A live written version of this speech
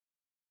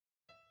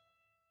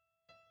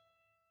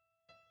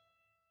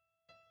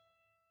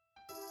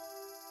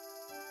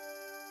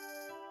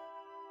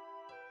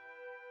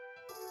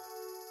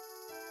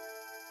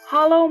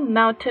Hollow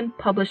Mountain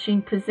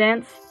Publishing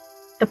presents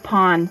The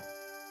Pawn,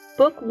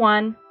 Book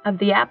 1 of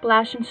the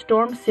Appalachian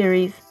Storm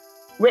series,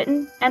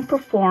 written and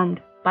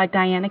performed by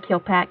Diana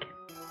Kilpack.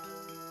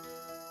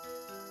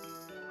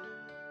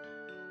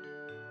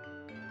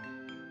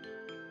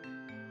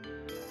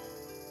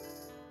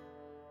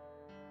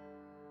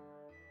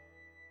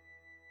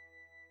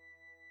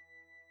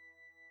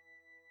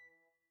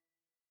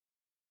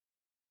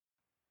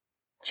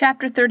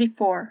 Chapter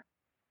 34.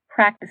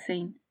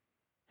 Practicing.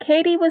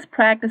 Katie was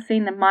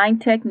practicing the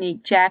mind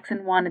technique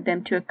Jackson wanted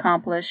them to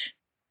accomplish.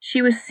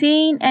 She was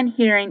seeing and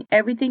hearing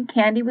everything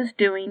Candy was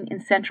doing in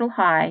Central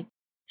High.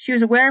 She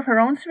was aware of her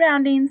own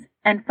surroundings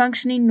and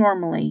functioning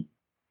normally.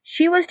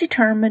 She was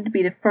determined to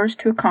be the first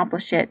to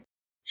accomplish it.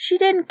 She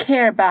didn't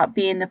care about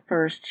being the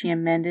first, she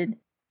amended.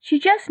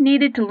 She just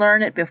needed to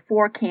learn it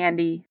before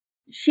Candy.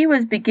 She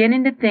was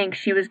beginning to think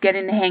she was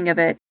getting the hang of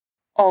it.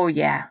 Oh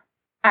yeah,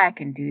 I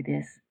can do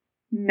this.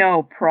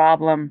 No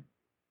problem.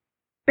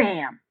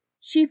 Bam!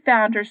 She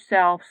found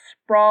herself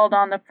sprawled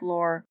on the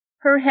floor.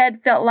 Her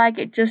head felt like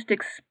it just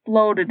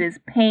exploded as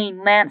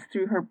pain lanced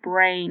through her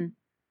brain.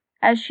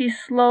 As she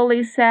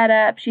slowly sat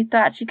up, she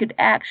thought she could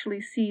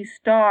actually see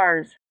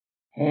stars.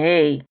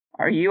 Hey,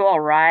 are you all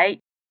right?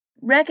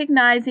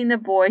 Recognizing the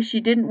voice she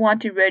didn't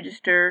want to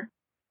register,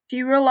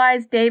 she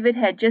realized David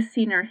had just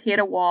seen her hit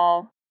a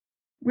wall.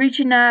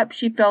 Reaching up,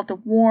 she felt a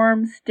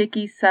warm,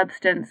 sticky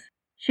substance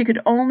she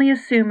could only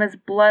assume as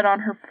blood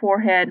on her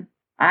forehead.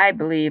 I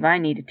believe I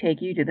need to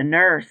take you to the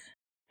nurse.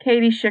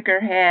 Katie shook her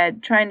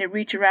head, trying to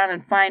reach around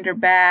and find her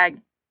bag.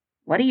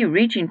 What are you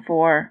reaching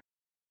for?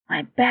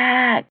 My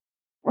bag.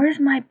 Where's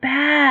my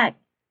bag?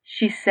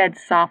 She said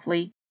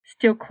softly,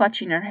 still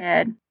clutching her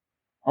head.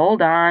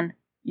 Hold on.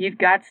 You've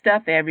got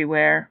stuff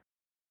everywhere.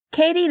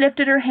 Katie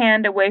lifted her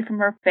hand away from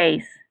her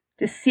face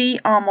to see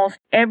almost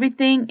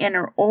everything in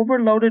her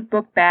overloaded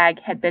book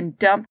bag had been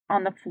dumped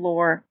on the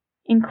floor,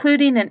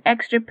 including an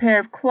extra pair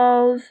of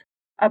clothes,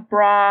 a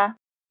bra,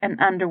 and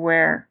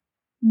underwear.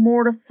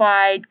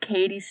 Mortified,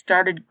 Katie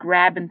started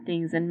grabbing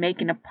things and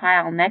making a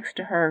pile next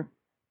to her.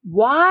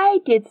 Why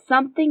did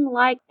something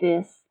like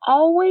this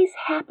always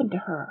happen to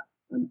her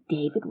when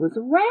David was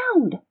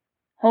around?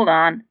 Hold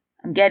on,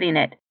 I'm getting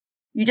it.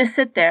 You just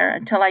sit there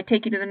until I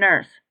take you to the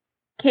nurse.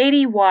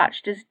 Katie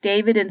watched as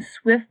David in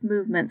swift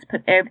movements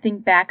put everything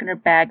back in her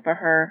bag for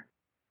her.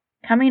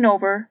 Coming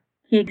over,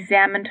 he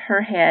examined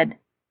her head.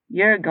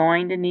 You're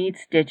going to need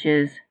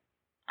stitches.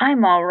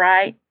 I'm all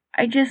right.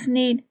 I just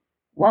need...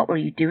 What were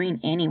you doing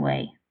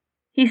anyway?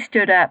 He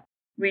stood up,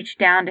 reached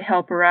down to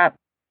help her up.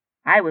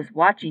 I was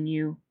watching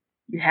you.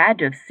 You had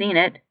to have seen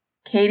it.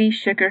 Katie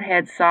shook her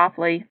head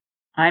softly.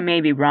 I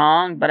may be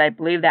wrong, but I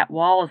believe that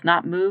wall has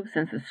not moved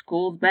since the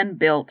school's been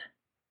built.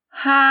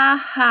 Ha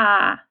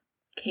ha,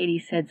 Katie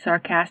said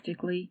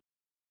sarcastically.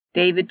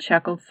 David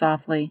chuckled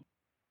softly.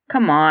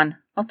 Come on,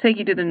 I'll take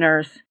you to the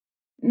nurse.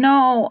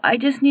 No, I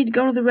just need to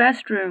go to the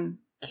restroom,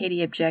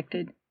 Katie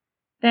objected.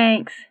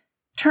 Thanks.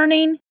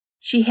 Turning,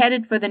 she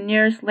headed for the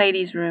nearest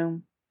ladies'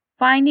 room.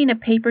 Finding a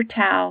paper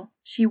towel,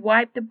 she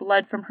wiped the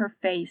blood from her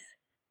face.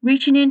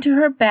 Reaching into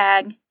her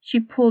bag, she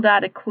pulled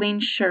out a clean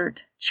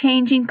shirt.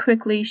 Changing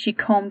quickly, she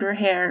combed her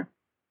hair.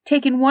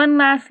 Taking one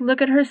last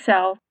look at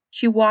herself,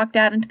 she walked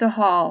out into the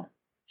hall.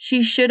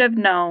 She should have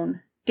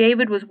known.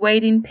 David was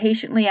waiting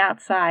patiently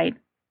outside.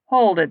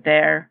 Hold it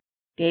there.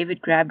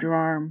 David grabbed her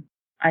arm.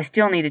 I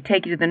still need to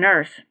take you to the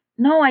nurse.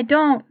 No, I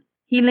don't.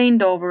 He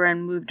leaned over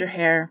and moved her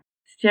hair.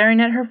 Staring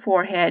at her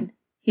forehead,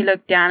 he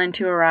looked down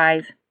into her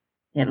eyes.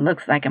 It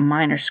looks like a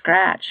minor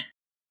scratch.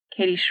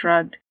 Katie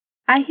shrugged.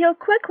 I heal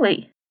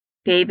quickly.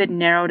 David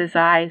narrowed his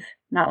eyes,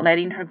 not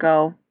letting her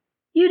go.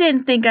 You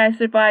didn't think I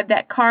survived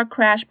that car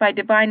crash by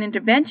divine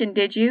intervention,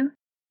 did you?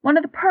 One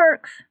of the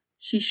perks.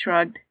 She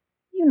shrugged.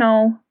 You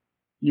know.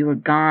 You were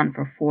gone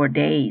for 4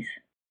 days.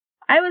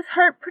 I was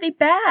hurt pretty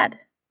bad.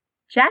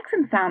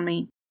 Jackson found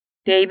me.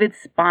 David's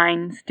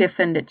spine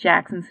stiffened at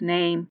Jackson's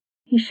name.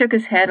 He shook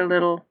his head a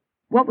little.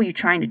 What were you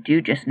trying to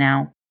do just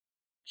now?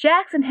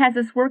 Jackson has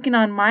us working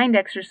on mind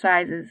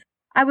exercises.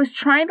 I was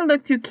trying to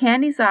look through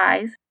Candy's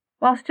eyes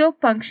while still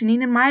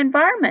functioning in my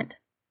environment.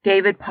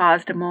 David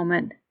paused a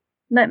moment.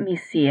 Let me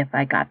see if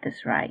I got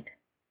this right.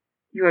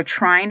 You are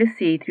trying to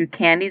see through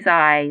Candy's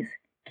eyes,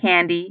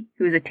 Candy,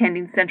 who is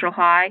attending Central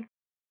High?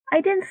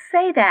 I didn't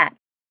say that.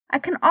 I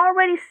can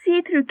already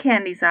see through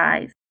Candy's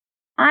eyes.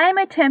 I am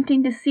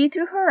attempting to see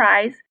through her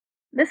eyes,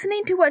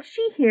 listening to what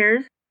she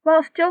hears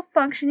while still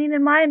functioning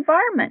in my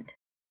environment.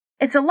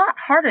 It's a lot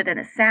harder than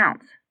it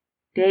sounds.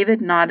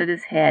 David nodded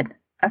his head,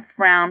 a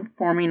frown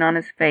forming on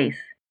his face.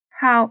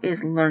 How is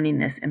learning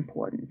this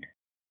important?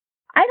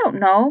 I don't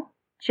know.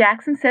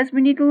 Jackson says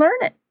we need to learn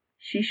it.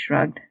 She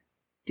shrugged.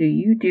 Do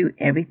you do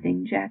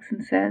everything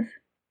Jackson says?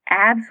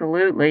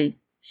 Absolutely.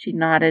 She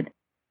nodded.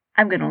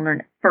 I'm going to learn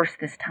it first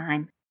this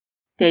time.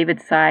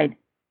 David sighed.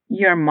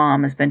 Your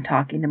mom has been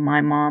talking to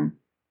my mom.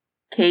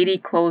 Katie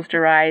closed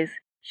her eyes.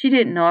 She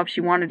didn't know if she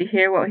wanted to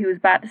hear what he was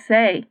about to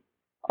say.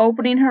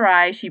 Opening her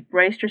eyes, she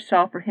braced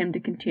herself for him to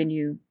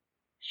continue.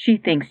 She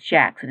thinks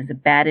Jackson is a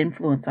bad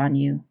influence on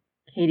you.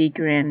 Katie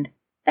grinned.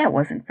 That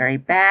wasn't very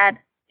bad.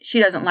 She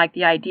doesn't like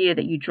the idea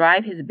that you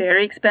drive his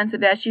very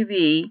expensive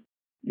SUV,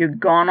 you're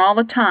gone all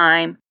the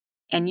time,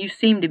 and you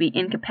seem to be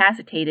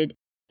incapacitated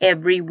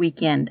every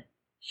weekend.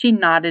 She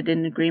nodded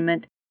in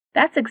agreement.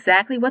 That's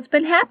exactly what's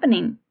been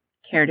happening.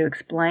 Care to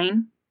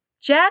explain?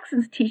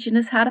 Jackson's teaching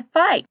us how to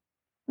fight.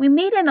 We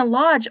meet in a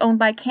lodge owned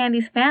by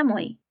Candy's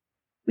family.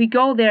 We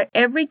go there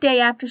every day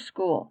after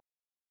school.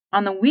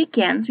 On the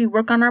weekends, we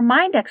work on our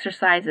mind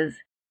exercises.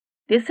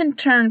 This in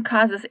turn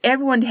causes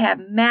everyone to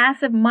have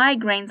massive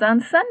migraines on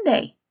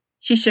Sunday.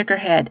 She shook her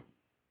head.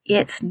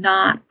 It's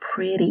not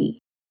pretty.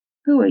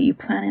 Who are you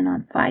planning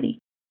on fighting?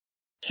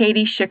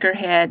 Katie shook her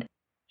head.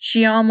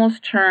 She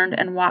almost turned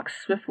and walked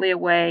swiftly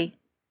away.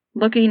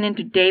 Looking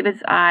into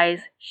David's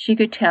eyes, she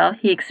could tell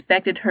he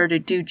expected her to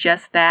do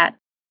just that.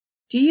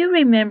 Do you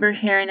remember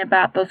hearing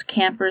about those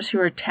campers who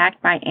were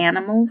attacked by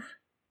animals?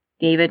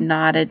 David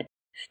nodded,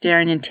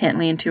 staring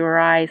intently into her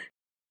eyes.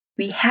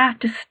 We have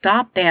to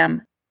stop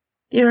them.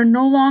 They are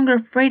no longer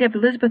afraid of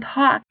Elizabeth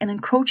Hawk and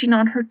encroaching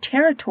on her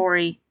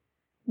territory.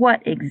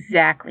 What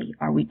exactly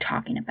are we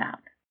talking about?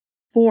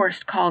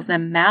 Forrest calls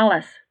them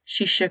malice.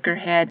 She shook her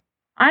head.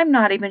 I'm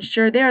not even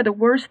sure they are the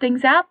worst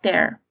things out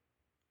there.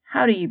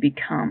 How do you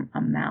become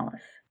a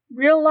malice?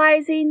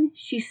 Realizing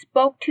she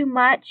spoke too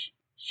much,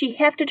 she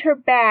hefted her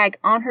bag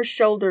on her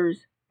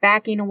shoulders,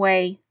 backing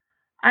away.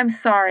 I'm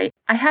sorry,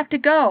 I have to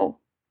go.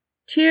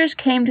 Tears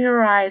came to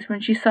her eyes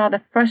when she saw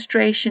the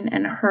frustration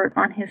and hurt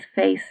on his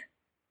face.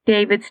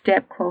 David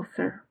stepped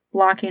closer,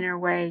 blocking her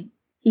way.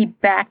 He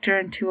backed her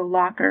into a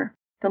locker,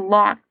 the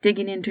lock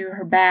digging into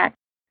her back.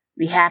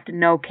 We have to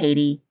know,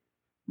 Katie.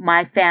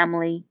 My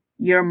family,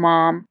 your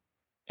mom,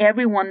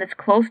 everyone that's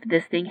close to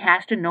this thing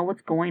has to know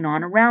what's going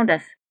on around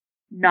us.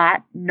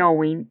 Not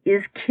knowing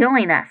is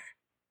killing us.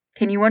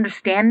 Can you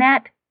understand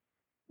that?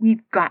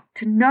 We've got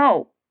to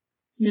know.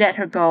 He let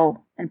her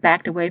go and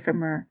backed away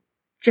from her.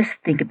 Just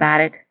think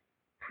about it,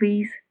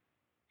 please.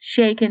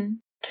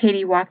 Shaken,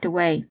 Katie walked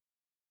away.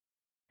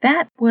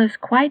 That was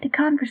quite a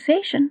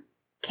conversation,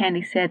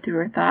 Candy said through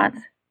her thoughts.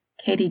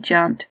 Katie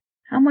jumped.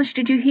 How much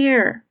did you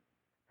hear?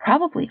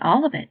 Probably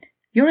all of it.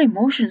 Your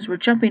emotions were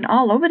jumping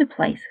all over the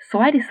place, so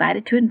I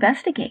decided to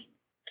investigate.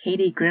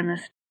 Katie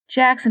grimaced.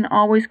 Jackson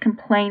always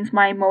complains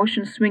my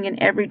emotions swing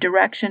in every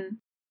direction.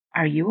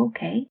 Are you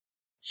okay?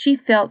 She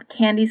felt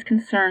Candy's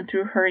concern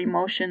through her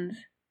emotions.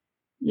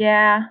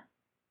 Yeah,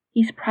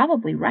 he's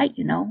probably right,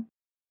 you know.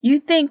 You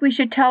think we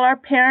should tell our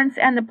parents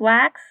and the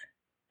Blacks?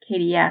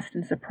 Katie asked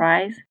in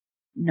surprise.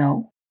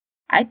 No,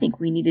 I think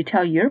we need to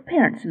tell your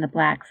parents and the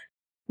Blacks.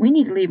 We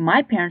need to leave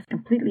my parents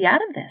completely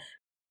out of this.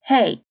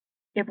 Hey,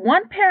 if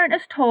one parent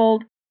is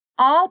told,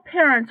 all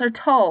parents are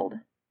told.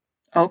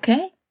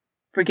 Okay,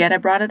 forget I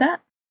brought it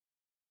up.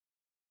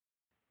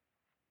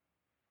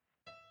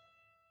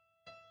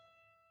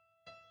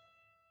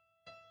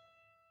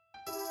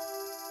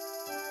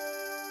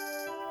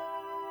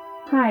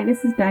 Hi,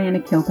 this is Diana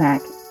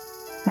Kilpack.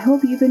 I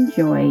hope you've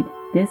enjoyed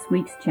this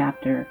week's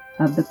chapter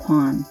of The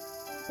Pawn,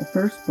 the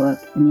first book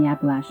in the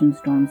Appalachian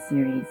Storm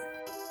series.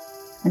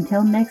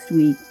 Until next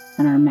week,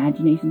 and our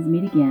imaginations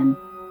meet again,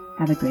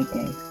 have a great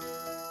day.